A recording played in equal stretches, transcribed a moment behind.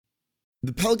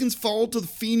The Pelicans fall to the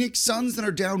Phoenix Suns and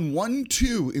are down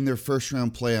 1-2 in their first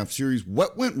round playoff series.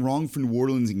 What went wrong for New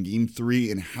Orleans in Game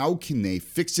 3 and how can they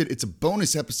fix it? It's a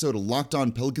bonus episode of Locked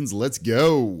On Pelicans. Let's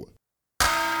go.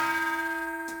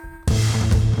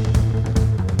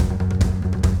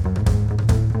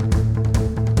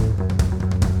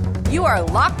 You are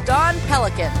Locked On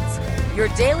Pelicans, your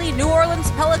daily New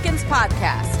Orleans Pelicans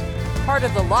podcast, part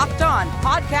of the Locked On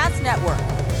Podcast Network,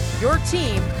 your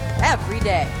team every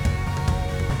day.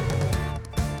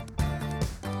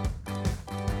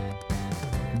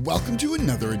 Welcome to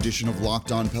another edition of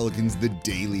Locked On Pelicans, the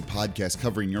daily podcast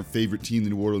covering your favorite team,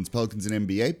 the New Orleans Pelicans and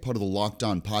NBA, part of the Locked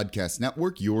On Podcast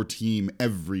Network, your team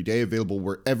every day, available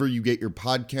wherever you get your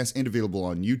podcasts and available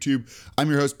on YouTube.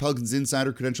 I'm your host, Pelicans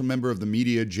Insider, credential member of the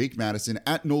media, Jake Madison,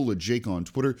 at NOLA Jake on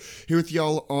Twitter, here with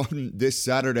y'all on this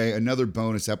Saturday, another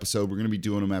bonus episode. We're going to be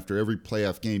doing them after every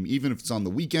playoff game, even if it's on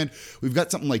the weekend. We've got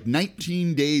something like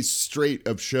 19 days straight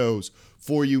of shows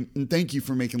for you, and thank you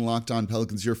for making Locked On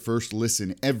Pelicans your first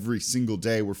listen every single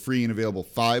day. We're free and available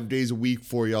 5 days a week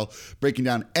for y'all, breaking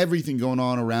down everything going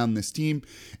on around this team,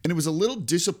 and it was a little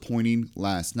disappointing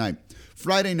last night.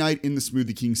 Friday night in the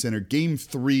Smoothie King Center, Game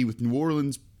 3 with New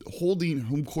Orleans holding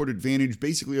home court advantage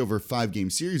basically over a 5-game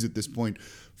series at this point,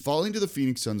 falling to the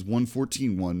Phoenix Suns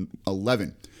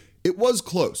 114-111. It was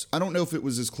close. I don't know if it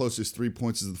was as close as 3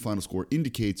 points as the final score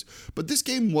indicates, but this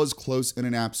game was close and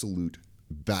an absolute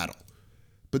battle.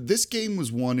 But this game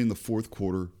was won in the fourth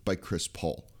quarter by Chris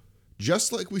Paul.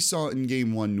 Just like we saw in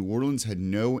Game 1, New Orleans had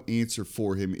no answer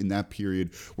for him in that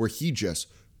period where he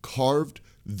just carved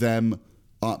them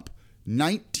up.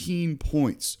 19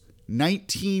 points.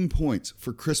 19 points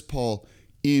for Chris Paul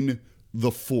in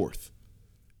the fourth.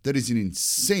 That is an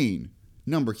insane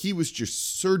number. He was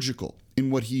just surgical in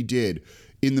what he did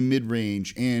in the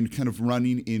mid-range and kind of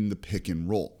running in the pick and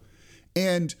roll.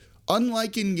 And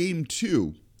unlike in Game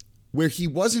 2, where he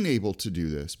wasn't able to do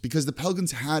this because the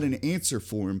Pelicans had an answer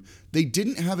for him, they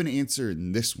didn't have an answer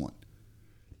in this one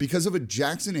because of a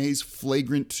Jackson Hayes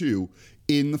flagrant 2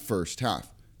 in the first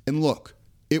half. And look,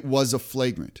 it was a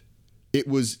flagrant. It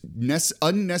was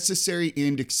unnecessary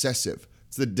and excessive.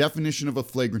 It's the definition of a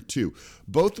flagrant 2.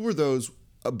 Both of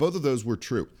those were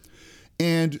true.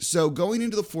 And so going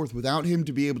into the fourth without him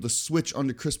to be able to switch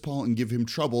onto Chris Paul and give him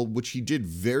trouble, which he did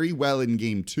very well in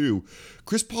Game 2,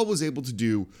 Chris Paul was able to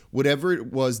do whatever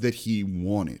it was that he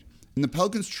wanted. And the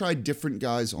Pelicans tried different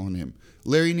guys on him.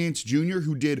 Larry Nance Jr.,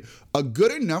 who did a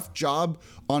good enough job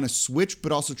on a switch,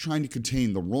 but also trying to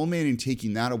contain the roll man and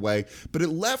taking that away. But it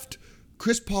left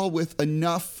Chris Paul with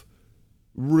enough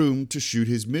room to shoot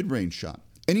his mid-range shot.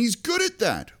 And he's good at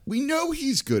that. We know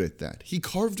he's good at that. He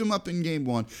carved him up in Game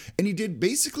 1, and he did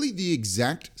basically the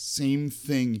exact same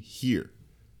thing here.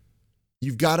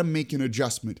 You've got to make an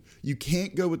adjustment. You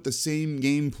can't go with the same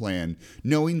game plan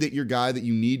knowing that your guy that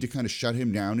you need to kind of shut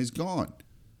him down is gone.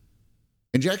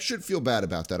 And Jack should feel bad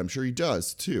about that. I'm sure he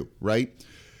does too, right?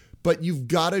 But you've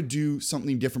got to do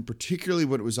something different, particularly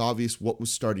when it was obvious what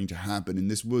was starting to happen.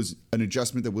 And this was an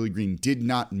adjustment that Willie Green did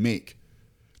not make.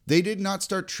 They did not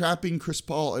start trapping Chris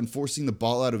Paul and forcing the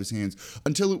ball out of his hands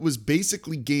until it was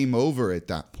basically game over at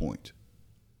that point.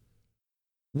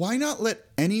 Why not let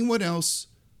anyone else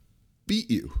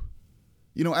beat you?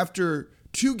 You know, after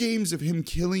 2 games of him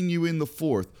killing you in the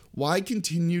fourth, why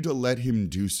continue to let him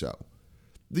do so?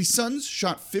 The Suns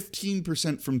shot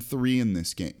 15% from 3 in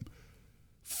this game.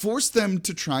 Force them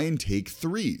to try and take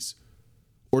threes.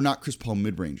 Or not Chris Paul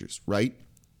mid-rangers, right?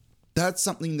 That's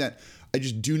something that I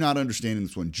just do not understand in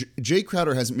this one. Jay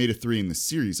Crowder hasn't made a 3 in this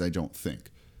series, I don't think.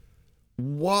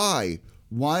 Why?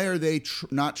 Why are they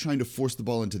not trying to force the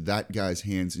ball into that guy's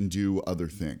hands and do other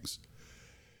things?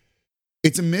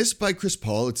 It's a miss by Chris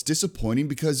Paul. It's disappointing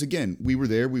because, again, we were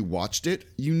there. We watched it.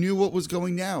 You knew what was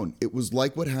going down. It was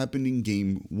like what happened in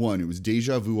Game 1. It was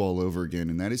deja vu all over again,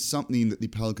 and that is something that the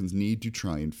Pelicans need to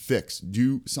try and fix.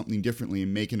 Do something differently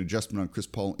and make an adjustment on Chris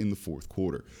Paul in the fourth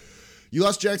quarter. You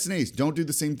lost Jackson Hayes. Don't do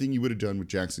the same thing you would have done with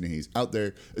Jackson Hayes out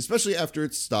there, especially after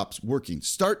it stops working.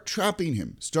 Start trapping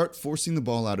him. Start forcing the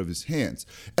ball out of his hands.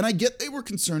 And I get they were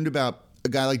concerned about a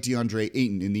guy like DeAndre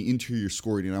Ayton in the interior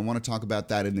scoring, and I want to talk about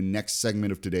that in the next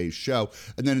segment of today's show.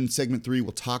 And then in segment 3,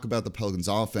 we'll talk about the Pelicans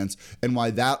offense and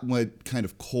why that went kind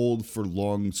of cold for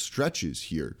long stretches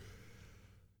here.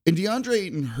 And DeAndre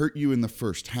Ayton hurt you in the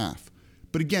first half.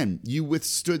 But again, you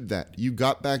withstood that. You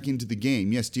got back into the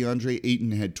game. Yes, DeAndre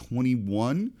Ayton had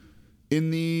 21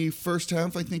 in the first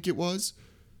half, I think it was.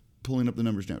 Pulling up the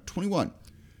numbers now. 21.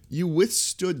 You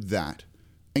withstood that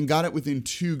and got it within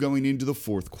 2 going into the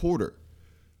fourth quarter.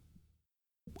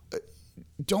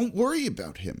 don't worry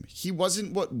about him. He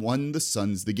wasn't what won the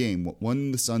Suns the game. What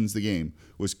won the Suns the game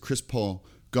was Chris Paul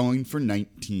going for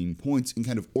 19 points and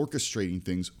kind of orchestrating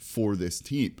things for this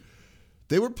team.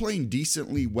 They were playing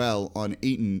decently well on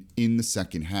Ayton in the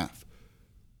second half.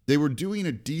 They were doing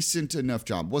a decent enough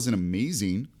job. Wasn't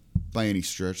amazing by any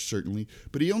stretch, certainly,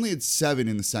 but he only had 7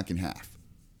 in the second half.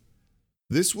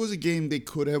 This was a game they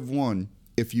could have won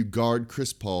if you guard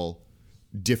Chris Paul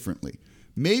differently.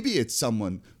 Maybe it's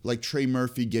someone like Trey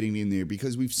Murphy getting in there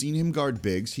because we've seen him guard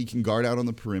bigs. He can guard out on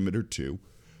the perimeter too.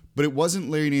 But it wasn't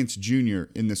Larry Nance Jr.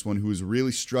 in this one who was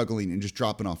really struggling and just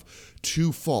dropping off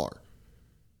too far.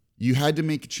 You had to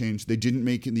make a change. They didn't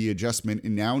make the adjustment,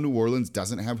 and now New Orleans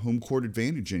doesn't have home court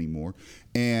advantage anymore.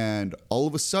 And all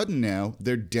of a sudden now,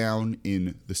 they're down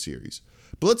in the series.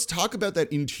 But let's talk about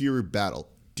that interior battle.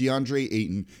 DeAndre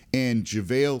Ayton and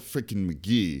JaVale freaking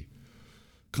McGee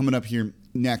coming up here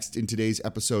next in today's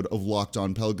episode of Locked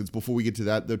On Pelicans. Before we get to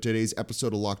that, though, today's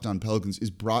episode of Locked On Pelicans is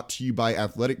brought to you by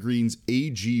Athletic Greens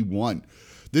AG1.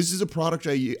 This is a product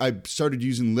I started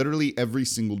using literally every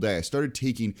single day. I started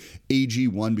taking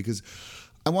AG1 because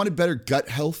I wanted better gut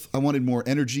health. I wanted more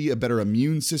energy, a better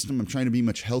immune system. I'm trying to be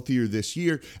much healthier this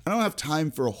year. I don't have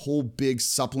time for a whole big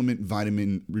supplement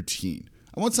vitamin routine.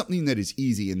 I want something that is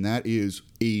easy, and that is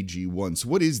AG1. So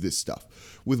what is this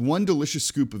stuff? With one delicious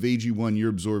scoop of AG1, you're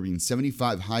absorbing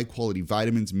 75 high-quality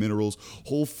vitamins, minerals,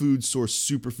 whole food source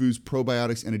superfoods,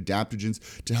 probiotics, and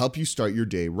adaptogens to help you start your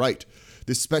day right.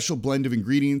 This special blend of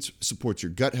ingredients supports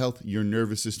your gut health, your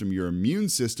nervous system, your immune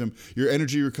system, your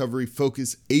energy recovery,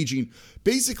 focus, aging,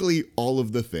 basically all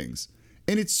of the things.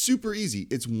 And it's super easy.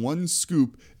 It's one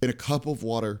scoop in a cup of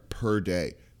water per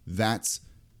day. That's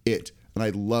it. And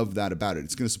I love that about it.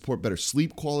 It's going to support better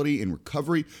sleep quality and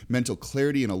recovery, mental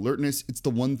clarity and alertness. It's the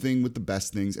one thing with the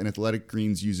best things, and Athletic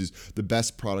Greens uses the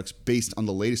best products based on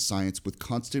the latest science with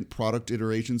constant product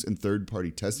iterations and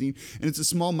third-party testing, and it's a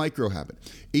small micro habit.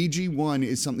 AG1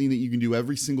 is something that you can do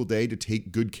every single day to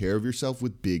take good care of yourself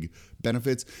with big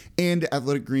benefits, and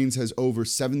Athletic Greens has over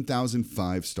 7,000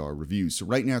 5-star reviews. So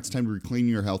right now it's time to reclaim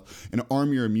your health and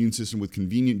arm your immune system with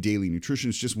convenient daily nutrition.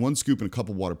 It's just one scoop in a cup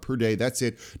of water per day. That's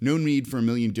it. No need for a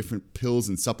million different pills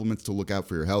and supplements to look out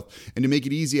for your health. And to make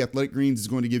it easy, Athletic Greens is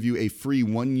going to give you a free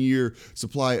 1-year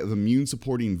supply of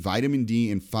immune-supporting vitamin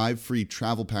D and 5 free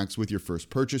travel packs with your first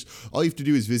purchase. All you have to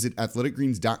do is visit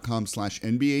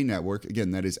athleticgreens.com/NBA network. Again,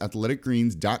 that is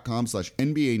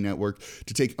athleticgreens.com/NBA network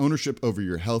to take ownership over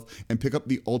your health and pick up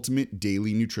the ultimate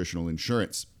daily nutritional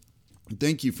insurance.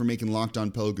 Thank you for making Locked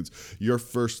On Pelicans your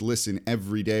first listen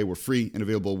every day. We're free and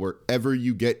available wherever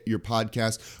you get your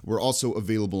podcast. We're also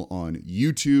available on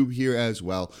YouTube here as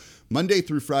well, Monday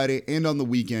through Friday, and on the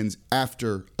weekends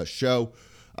after a show,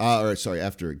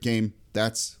 after a game.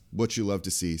 That's what you love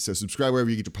to see. So subscribe wherever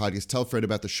you get your podcast. Tell a friend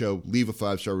about the show. Leave a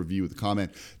 5-star review with a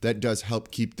comment. That does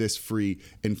help keep this free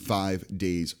and 5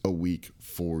 days a week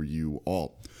for you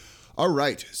all. All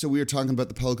right, so we are talking about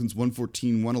the Pelicans'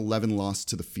 114-111 loss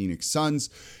to the Phoenix Suns.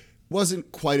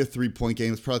 Wasn't quite a 3-point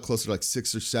game. It's probably closer to like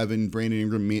 6 or 7. Brandon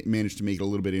Ingram managed to make it a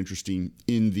little bit interesting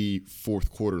in the fourth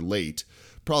quarter late.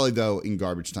 Probably, though, in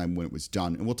garbage time when it was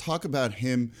done. And we'll talk about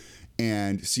him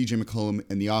and CJ McCollum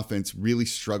and the offense really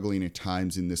struggling at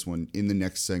times in this one in the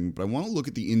next segment. But I want to look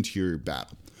at the interior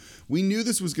battle. We knew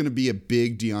this was going to be a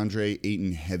big DeAndre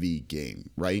Ayton heavy game,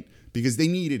 right? Because they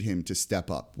needed him to step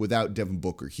up without Devin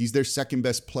Booker. He's their second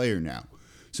best player now.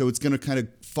 So it's going to kind of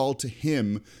fall to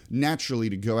him naturally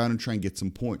to go out and try and get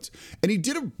some points. And he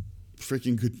did a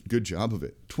freaking good job of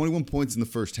it. 21 points in the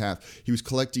first half. He was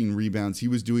collecting rebounds. He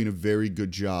was doing a very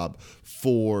good job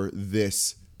for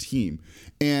this team.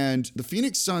 And the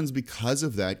Phoenix Suns, because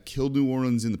of that, killed New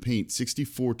Orleans in the paint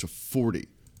 64-40.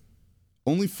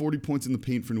 Only 40 points in the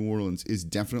paint for New Orleans is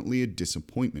definitely a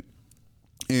disappointment.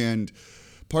 And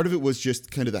part of it was just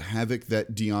kind of the havoc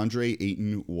that DeAndre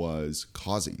Ayton was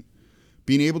causing.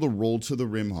 Being able to roll to the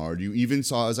rim hard. You even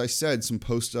saw, as I said, some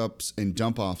post-ups and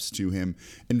dump-offs to him.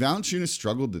 And Valanciunas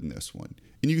struggled in this one.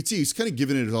 And you can see he's kind of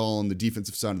giving it all on the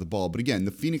defensive side of the ball. But again,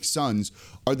 the Phoenix Suns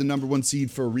are the number 1 seed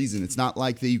for a reason. It's not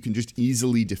like that you can just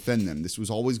easily defend them. This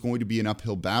was always going to be an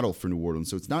uphill battle for New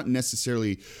Orleans. So it's not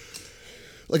necessarily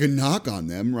like a knock on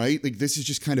them, right? Like this is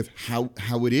just kind of how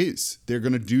it is. They're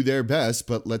going to do their best,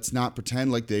 but let's not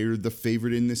pretend like they're the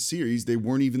favorite in this series. They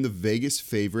weren't even the Vegas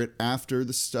favorite after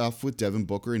the stuff with Devin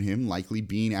Booker and him likely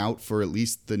being out for at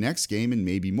least the next game and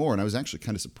maybe more. And I was actually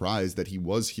kind of surprised that he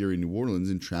was here in New Orleans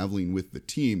and traveling with the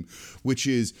team, which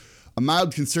is a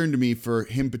mild concern to me for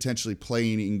him potentially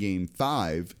playing in Game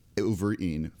 5 over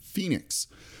in Phoenix.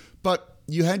 But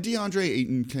you had DeAndre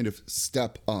Ayton kind of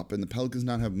step up, and the Pelicans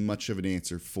not have much of an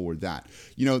answer for that.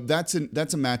 That's a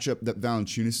matchup that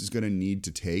Valanciunas is going to need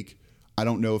to take. I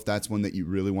don't know if that's one that you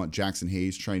really want Jackson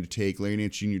Hayes trying to take. Larry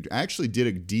Nance Jr. actually did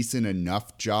a decent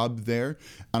enough job there,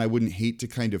 and I wouldn't hate to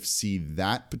kind of see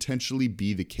that potentially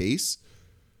be the case.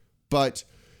 But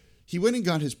he went and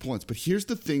got his points. But here's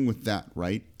the thing with that,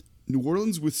 right? New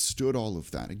Orleans withstood all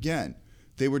of that. Again,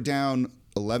 they were down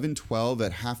 11-12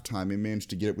 at halftime and managed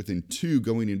to get it within 2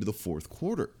 going into the fourth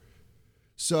quarter.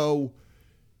 So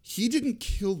he didn't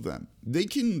kill them. They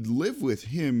can live with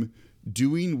him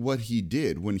doing what he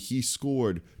did when he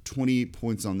scored 28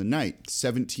 points on the night,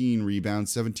 17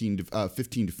 rebounds, 15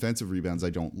 defensive rebounds. I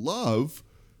don't love,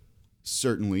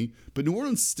 certainly, but New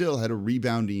Orleans still had a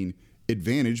rebounding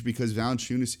advantage because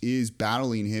Valanciunas is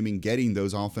battling him and getting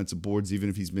those offensive boards, even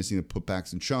if he's missing the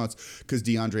putbacks and shots, because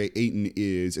DeAndre Ayton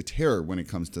is a terror when it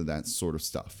comes to that sort of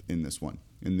stuff in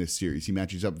this series. He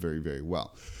matches up very, very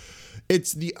well.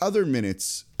 It's the other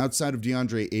minutes outside of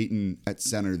DeAndre Ayton at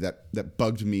center that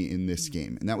bugged me in this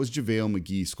game, and that was JaVale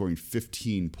McGee scoring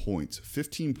 15 points.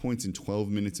 15 points in 12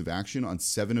 minutes of action on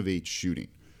 7 of 8 shooting.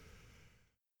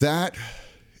 That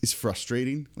is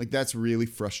frustrating. That's really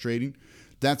frustrating.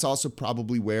 That's also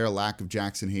probably where a lack of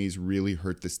Jackson Hayes really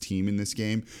hurt this team in this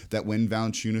game, that when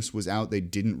Valanciunas was out, they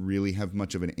didn't really have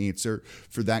much of an answer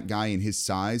for that guy in his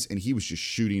size, and he was just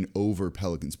shooting over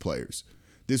Pelicans players.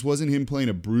 This wasn't him playing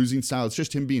a bruising style. It's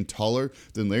just him being taller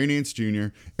than Larry Nance Jr.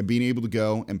 and being able to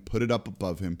go and put it up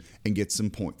above him and get some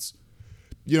points.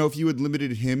 If you had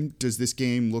limited him, does this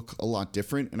game look a lot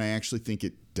different? And I actually think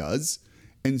it does.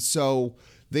 And so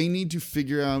they need to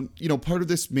figure out, part of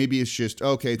this maybe is just,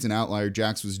 okay, it's an outlier.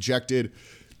 Jax was ejected.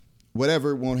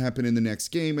 Whatever, won't happen in the next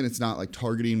game. And it's not like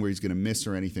targeting where he's going to miss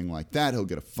or anything like that. He'll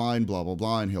get a fine, blah, blah,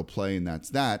 blah, and he'll play, and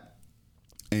that's that.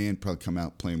 And probably come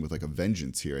out playing with a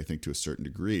vengeance here, I think, to a certain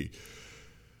degree.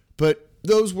 But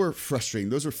those were frustrating.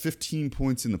 Those were 15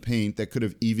 points in the paint that could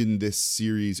have evened this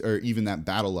series or even that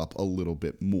battle up a little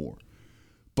bit more.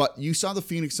 But you saw the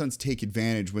Phoenix Suns take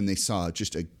advantage when they saw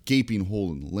just a gaping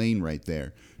hole in the lane right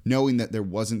there, knowing that there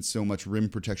wasn't so much rim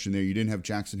protection there. You didn't have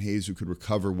Jackson Hayes who could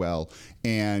recover well.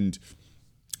 And,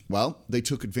 well, they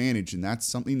took advantage, and that's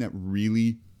something that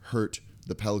really hurt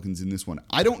the Pelicans in this one.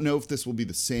 I don't know if this will be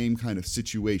the same kind of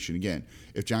situation. Again,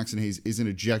 if Jackson Hayes isn't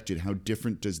ejected, how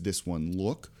different does this one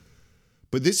look?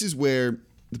 But this is where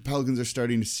the Pelicans are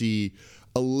starting to see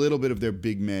a little bit of their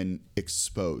big men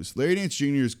exposed. Larry Nance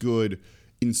Jr. is good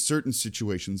in certain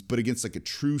situations, but against a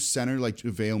true center like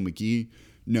JaVale McGee,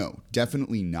 no,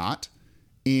 definitely not.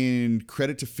 And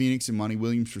credit to Phoenix and Monty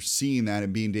Williams for seeing that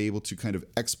and being able to kind of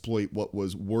exploit what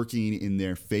was working in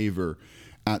their favor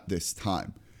at this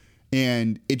time.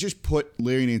 And it just put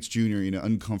Larry Nance Jr. in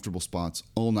uncomfortable spots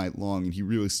all night long, and he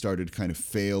really started to kind of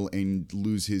fail and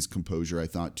lose his composure, I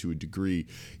thought, to a degree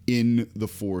in the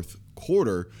fourth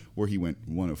quarter, where he went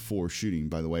 1 of 4 shooting,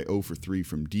 by the way, 0 for 3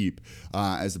 from deep,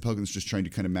 as the Pelicans just trying to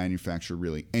kind of manufacture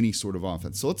really any sort of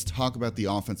offense. So let's talk about the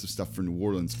offensive stuff for New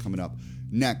Orleans coming up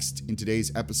next in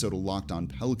today's episode of Locked On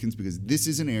Pelicans, because this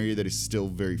is an area that is still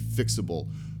very fixable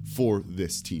for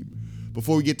this team.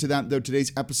 Before we get to that, though,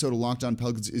 today's episode of Locked On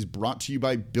Pelicans is brought to you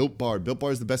by Built Bar. Built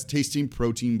Bar is the best tasting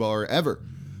protein bar ever.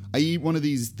 I eat one of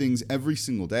these things every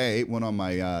single day. I ate one on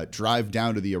my drive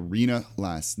down to the arena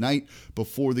last night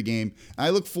before the game. I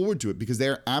look forward to it because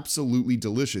they're absolutely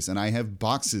delicious, and I have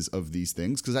boxes of these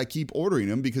things because I keep ordering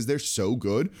them because they're so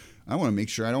good. I want to make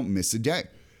sure I don't miss a day.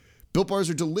 Built Bars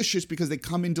are delicious because they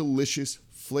come in delicious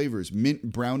flavors.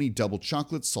 Mint brownie, double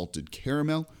chocolate, salted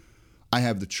caramel. I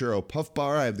have the churro puff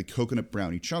bar. I have the coconut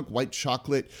brownie chunk, white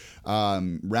chocolate,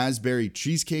 raspberry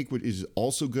cheesecake, which is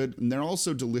also good. And they're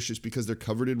also delicious because they're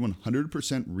covered in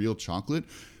 100% real chocolate,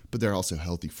 but they're also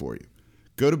healthy for you.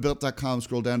 Go to Built.com,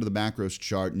 scroll down to the macros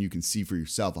chart, and you can see for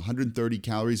yourself 130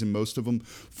 calories in most of them,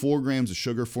 4 grams of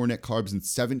sugar, 4 net carbs, and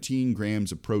 17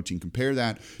 grams of protein. Compare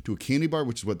that to a candy bar,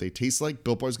 which is what they taste like.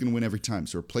 Built Bar is going to win every time.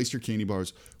 So replace your candy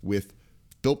bars with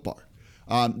Built Bar.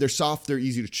 They're soft, they're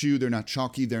easy to chew, they're not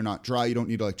chalky, they're not dry. You don't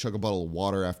need to chug a bottle of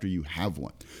water after you have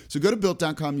one. So go to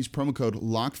Built.com, use promo code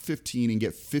LOCKED15 and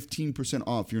get 15%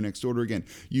 off your next order. Again,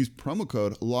 use promo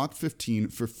code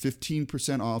LOCKED15 for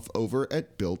 15% off over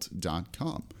at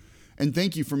Built.com. And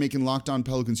thank you for making Locked On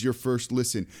Pelicans your first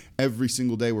listen every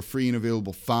single day. We're free and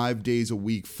available 5 days a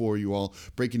week for you all,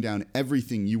 breaking down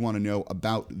everything you want to know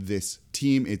about this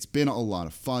team. It's been a lot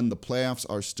of fun. The playoffs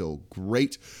are still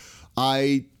great.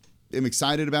 I'm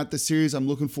excited about this series. I'm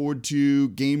looking forward to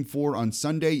Game 4 on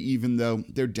Sunday, even though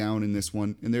they're down in this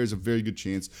one, and there's a very good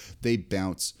chance they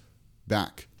bounce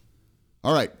back.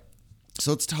 All right, So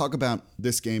let's talk about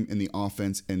this game and the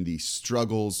offense and the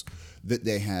struggles that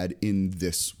they had in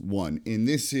this one. And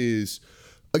this is,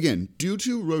 again, due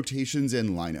to rotations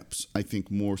and lineups, I think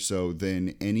more so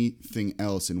than anything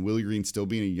else. And Willie Green still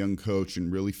being a young coach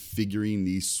and really figuring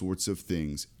these sorts of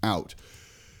things out.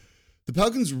 The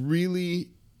Pelicans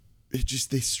really,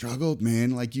 they struggled,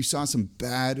 man. Like, you saw some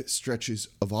bad stretches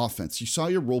of offense. You saw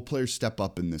your role players step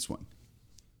up in this one.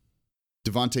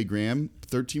 Devontae Graham,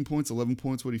 13 points, 11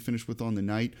 points, what he finished with on the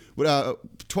night.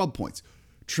 12 points.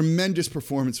 Tremendous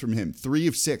performance from him. 3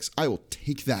 of 6. I will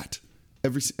take that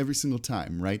every single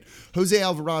time, right? Jose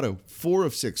Alvarado, 4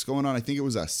 of 6, going on, I think it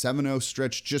was a 7-0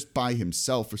 stretch just by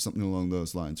himself or something along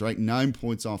those lines, right? 9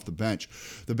 points off the bench.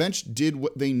 The bench did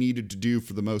what they needed to do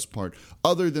for the most part,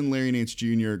 other than Larry Nance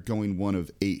Jr. going 1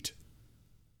 of 8.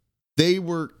 They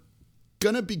were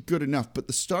going to be good enough, but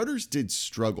the starters did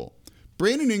struggle.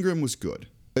 Brandon Ingram was good,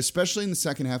 especially in the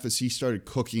second half as he started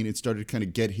cooking and started to kind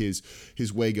of get his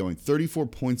way going. 34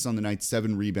 points on the night,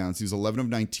 7 rebounds. He was 11 of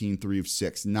 19, 3 of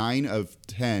 6, 9 of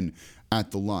 10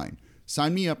 at the line.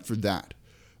 Sign me up for that.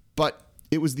 But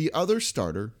it was the other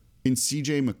starter in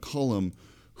CJ McCollum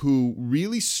who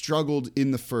really struggled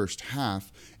in the first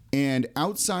half, and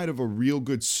outside of a real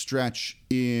good stretch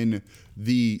in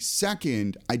the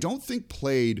second, I don't think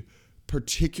played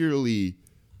particularly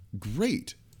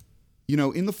great. You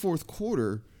know, in the fourth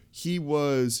quarter, he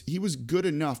was good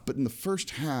enough, but in the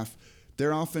first half,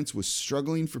 their offense was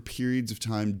struggling for periods of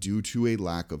time due to a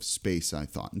lack of space, I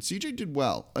thought. And CJ did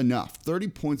well enough, 30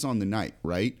 points on the night,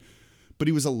 right? But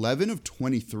he was 11 of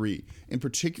 23, and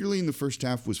particularly in the first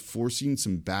half was forcing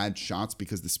some bad shots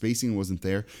because the spacing wasn't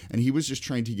there, and he was just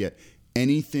trying to get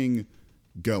anything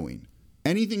going.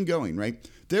 Anything going, right?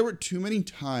 There were too many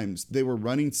times they were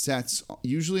running sets,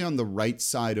 usually on the right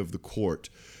side of the court,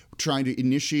 trying to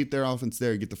initiate their offense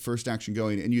there and get the first action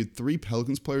going, and you had 3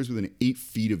 Pelicans players within 8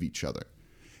 feet of each other.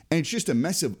 And it's just a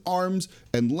mess of arms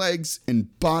and legs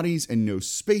and bodies and no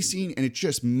spacing, and it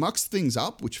just mucks things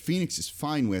up, which Phoenix is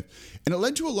fine with. And it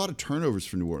led to a lot of turnovers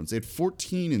for New Orleans. They had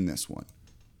 14 in this one.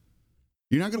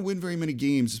 You're not going to win very many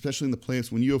games, especially in the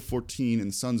playoffs, when you have 14 and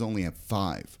the Suns only have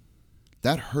 5.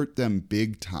 That hurt them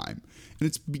big time. And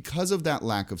it's because of that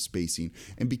lack of spacing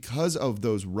and because of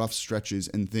those rough stretches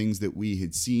and things that we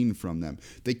had seen from them.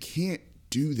 They can't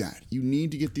do that. You need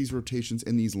to get these rotations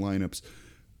and these lineups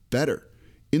better.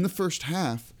 In the first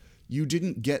half, you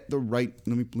didn't get the right,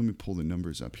 let me pull the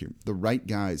numbers up here, the right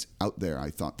guys out there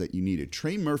I thought that you needed.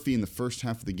 Trey Murphy in the first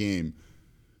half of the game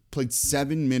played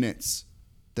 7 minutes.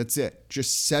 That's it.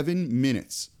 Just 7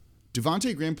 minutes.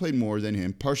 Devontae Graham played more than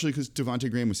him, partially because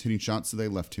Devontae Graham was hitting shots, so they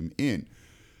left him in.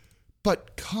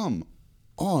 But come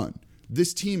on.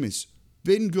 This team has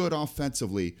been good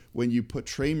offensively when you put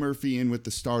Trey Murphy in with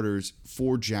the starters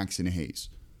for Jackson Hayes.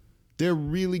 They're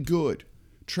really good.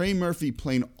 Trey Murphy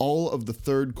playing all of the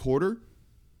third quarter.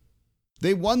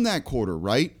 They won that quarter,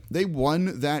 right? They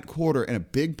won that quarter, and a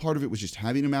big part of it was just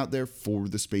having him out there for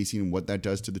the spacing and what that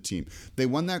does to the team. They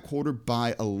won that quarter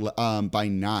by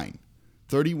 9.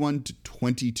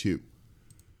 31-22.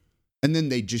 And then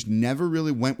they just never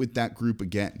really went with that group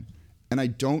again. And I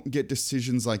don't get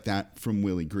decisions like that from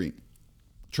Willie Green.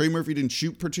 Trey Murphy didn't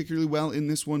shoot particularly well in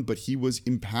this one, but he was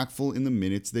impactful in the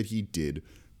minutes that he did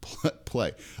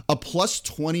play. A plus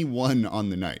 21 on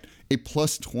the night. A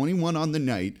plus 21 on the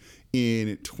night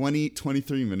in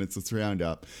 23 minutes, let's round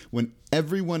up, when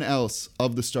everyone else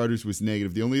of the starters was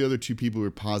negative. The only other 2 people who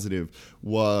were positive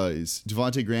was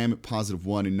Devontae Graham at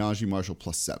 +1 and Najee Marshall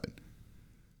 +7.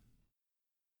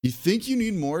 You think you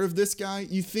need more of this guy?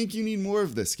 You think you need more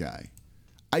of this guy?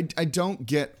 I don't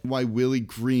get why Willie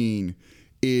Green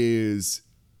is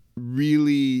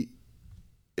really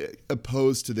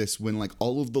opposed to this when like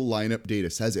all of the lineup data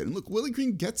says it. And look, Willie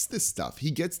Green gets this stuff.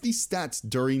 He gets these stats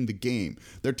during the game.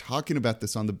 They're talking about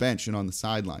this on the bench and on the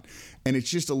sideline. And it's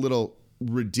just a little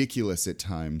ridiculous at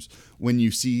times when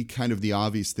you see kind of the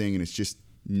obvious thing and it's just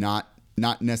not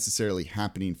necessarily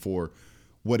happening for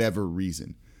whatever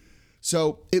reason.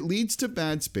 So it leads to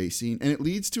bad spacing, and it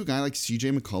leads to a guy like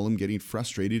CJ McCollum getting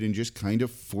frustrated and just kind of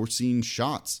forcing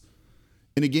shots.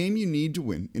 In a game you need to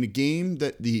win, in a game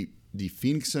that the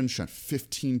Phoenix Suns shot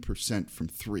 15% from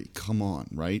 3. Come on,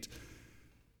 right?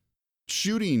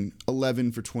 Shooting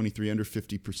 11 for 23, under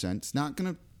 50%. It's not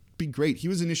going to be great. He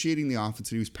was initiating the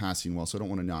offense and he was passing well, so I don't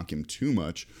want to knock him too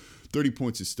much. 30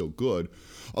 points is still good,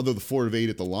 although the 4 of 8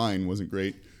 at the line wasn't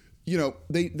great. You know,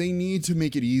 they need to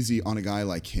make it easy on a guy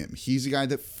like him. He's a guy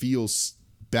that feels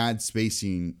bad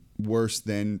spacing worse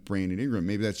than Brandon Ingram.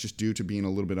 Maybe that's just due to being a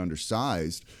little bit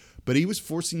undersized, but he was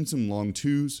forcing some long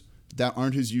twos that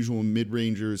aren't his usual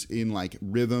mid-rangers in like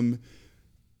rhythm.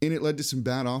 And it led to some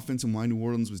bad offense and why New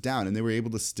Orleans was down, and they were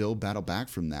able to still battle back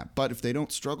from that. But if they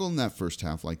don't struggle in that first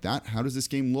half like that, how does this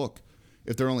game look?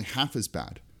 If they're only half as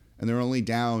bad, and they're only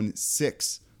down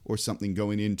 6 or something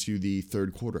going into the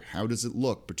third quarter, how does it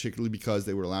look? Particularly because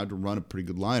they were allowed to run a pretty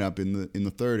good lineup in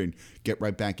the third and get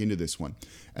right back into this one.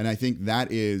 And I think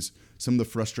that is some of the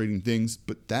frustrating things,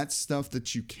 but that's stuff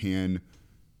that you can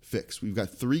fix. We've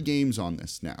got 3 games on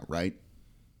this now, right?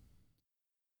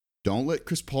 Don't let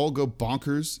Chris Paul go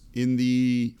bonkers in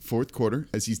the fourth quarter,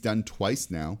 as he's done twice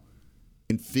now,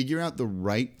 and figure out the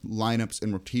right lineups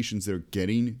and rotations that are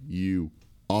getting you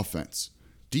offense.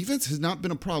 Defense has not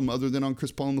been a problem other than on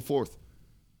Chris Paul in the fourth.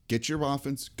 Get your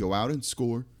offense, go out and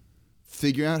score.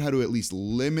 Figure out how to at least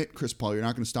limit Chris Paul. You're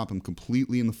not going to stop him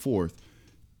completely in the fourth.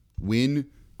 Win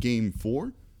game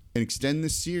 4 and extend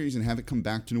this series and have it come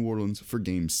back to New Orleans for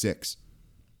game 6.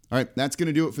 All right, that's going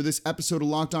to do it for this episode of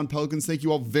Locked On Pelicans. Thank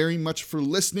you all very much for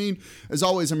listening. As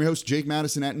always, I'm your host, Jake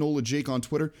Madison, at NOLA Jake on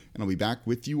Twitter, and I'll be back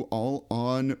with you all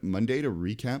on Monday to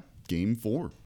recap Game 4.